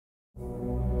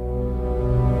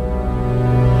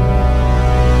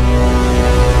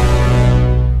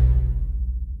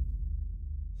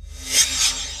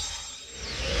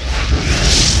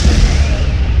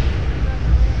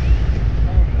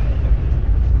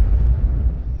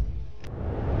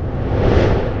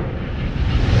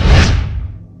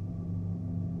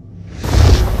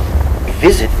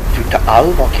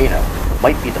Taal Volcano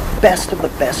might be the best of the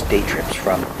best day trips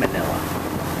from Manila.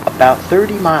 About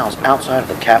 30 miles outside of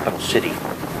the capital city,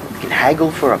 you can haggle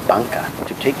for a banka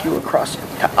to take you across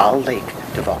Taal Lake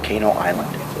to Volcano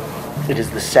Island. It is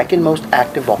the second most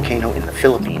active volcano in the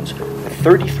Philippines with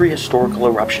 33 historical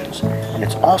eruptions, and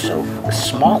it's also the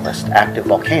smallest active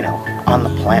volcano on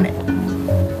the planet.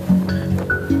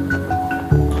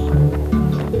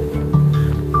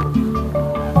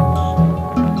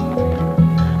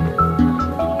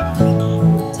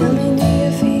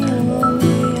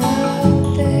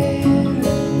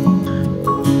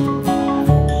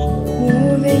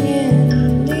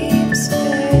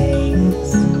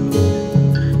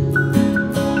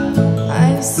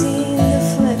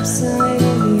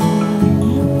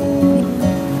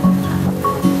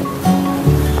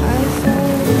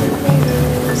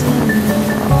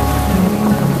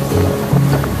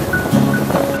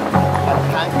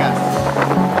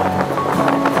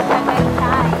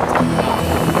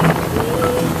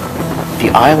 The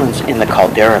islands in the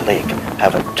Caldera Lake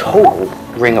have a total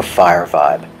Ring of Fire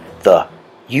vibe. The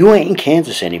 "you ain't in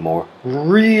Kansas anymore"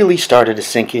 really started to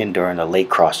sink in during the lake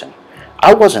crossing.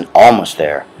 I wasn't almost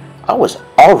there. I was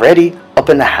already up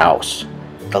in the house.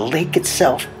 The lake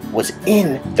itself was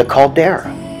in the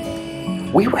caldera.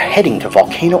 We were heading to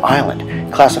Volcano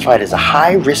Island, classified as a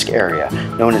high-risk area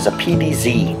known as a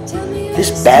PBZ.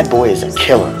 This bad boy is a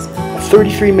killer.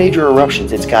 33 major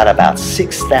eruptions, it's got about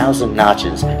 6,000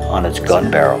 notches on its gun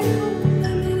barrel.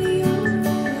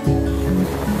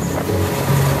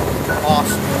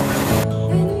 Awesome.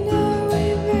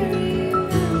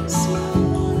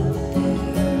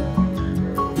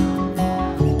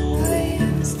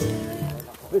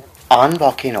 On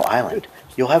Volcano Island,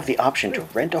 you'll have the option to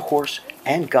rent a horse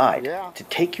and guide to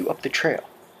take you up the trail.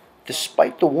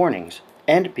 Despite the warnings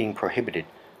and being prohibited,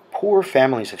 poor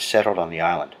families have settled on the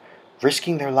island,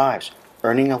 risking their lives,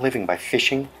 earning a living by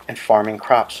fishing and farming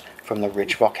crops from the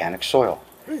rich volcanic soil,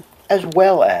 as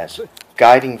well as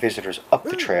guiding visitors up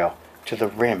the trail to the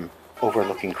rim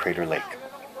overlooking Crater Lake.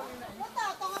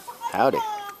 Howdy.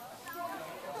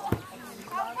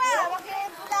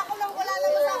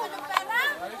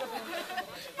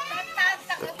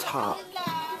 The top.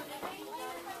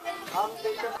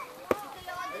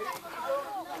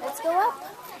 Let's go up.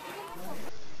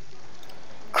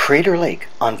 Crater Lake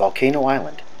on Volcano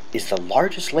Island is the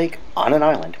largest lake on an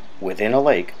island within a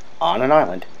lake on an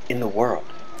island in the world.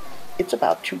 It's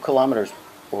about 2 kilometers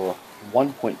or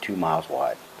 1.2 miles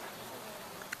wide.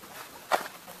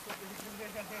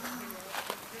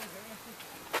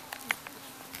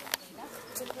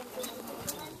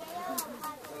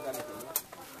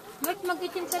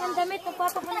 Mag-itim ka ng damit,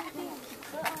 magpapakulat ko yan.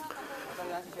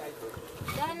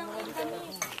 Dahil lang yung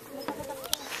damit.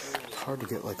 It's hard to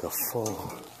get like a full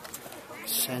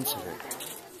sense of it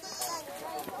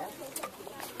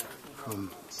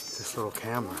from this little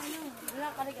camera.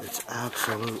 It's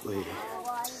absolutely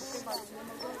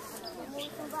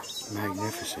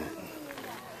magnificent.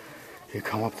 You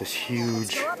come up this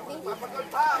huge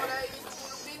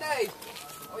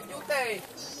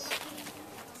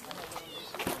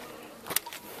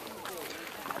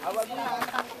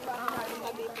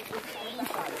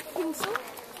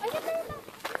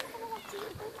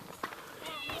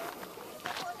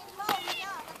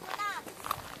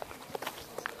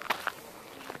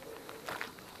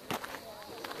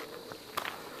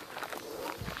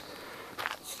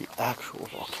the actual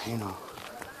volcano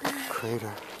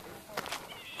crater.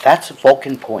 That's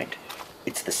Vulcan Point.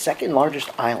 It's the second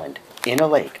largest island in a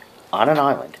lake, on an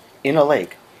island, in a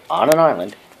lake, on an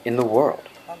island in the world.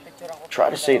 Try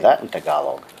to say that in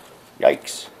Tagalog.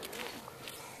 Yikes.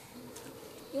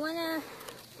 You wanna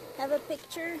have a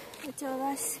picture and tell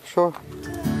us? Sure.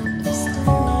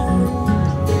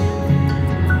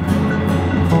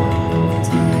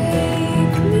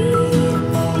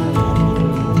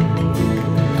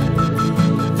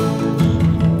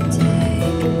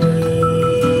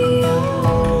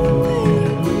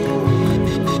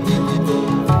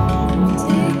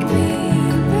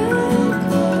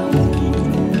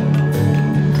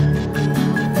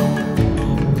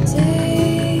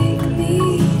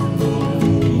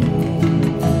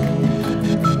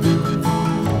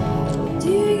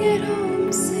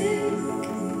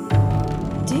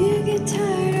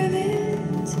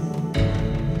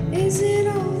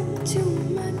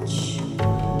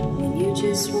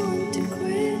 Just want to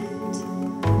quit.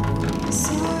 I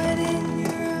saw it in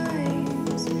your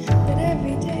eyes, that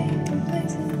everyday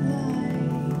complacent lie.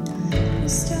 The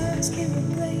stars can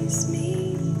replace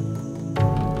me.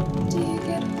 Do you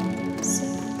get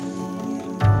homesick?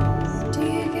 Do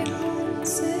you get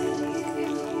homesick?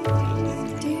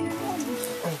 Do you?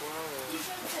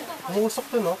 usok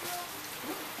dun, no?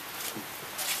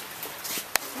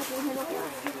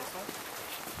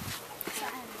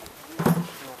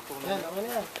 Yan, okay na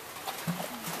yan.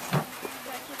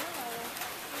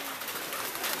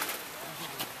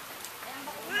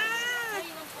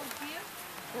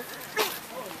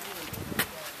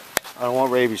 I don't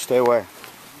want rabies, stay away.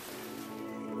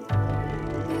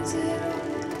 Is it all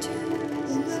too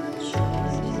much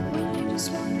when you just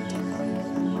want to quit?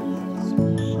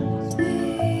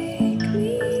 Take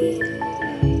me.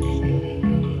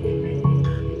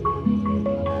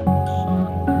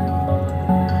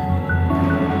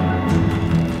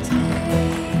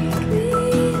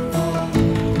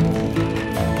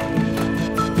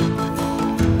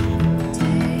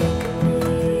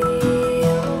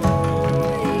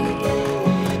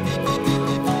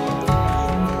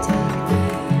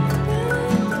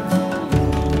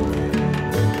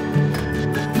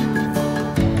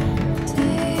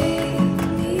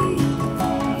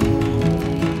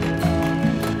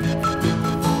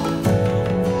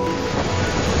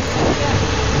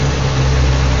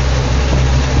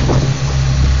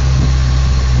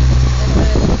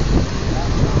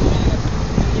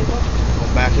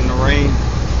 Back in the rain.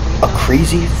 A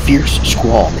crazy, fierce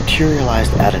squall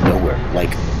materialized out of nowhere,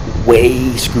 like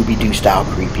way Scooby-Doo style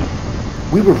creepy.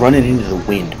 We were running into the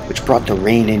wind, which brought the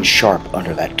rain in sharp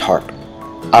under that tarp.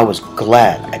 I was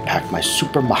glad I packed my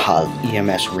super mahal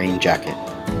EMS rain jacket.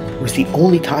 It was the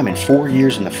only time in 4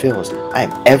 years in the Phils I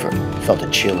have ever felt a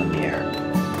chill in the air.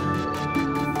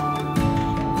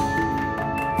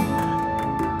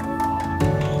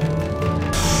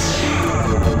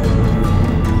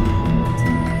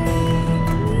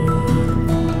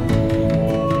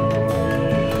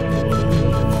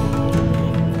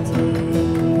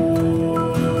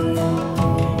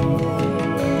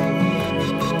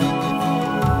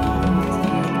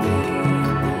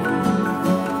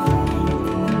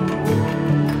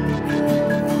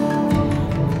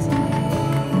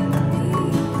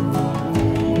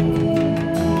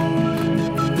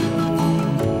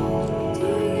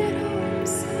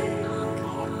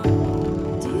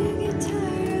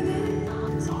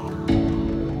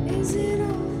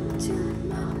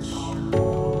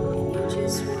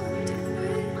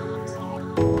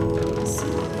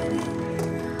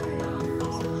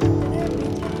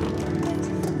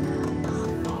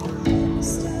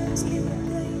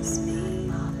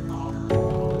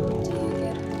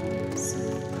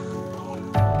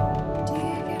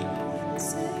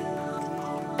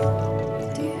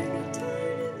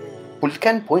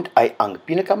 Volcan Point ay ang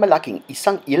pinakamalaking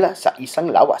isang ila sa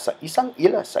isang lawa sa isang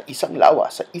ila sa isang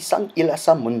lawa sa isang ila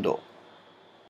sa mundo.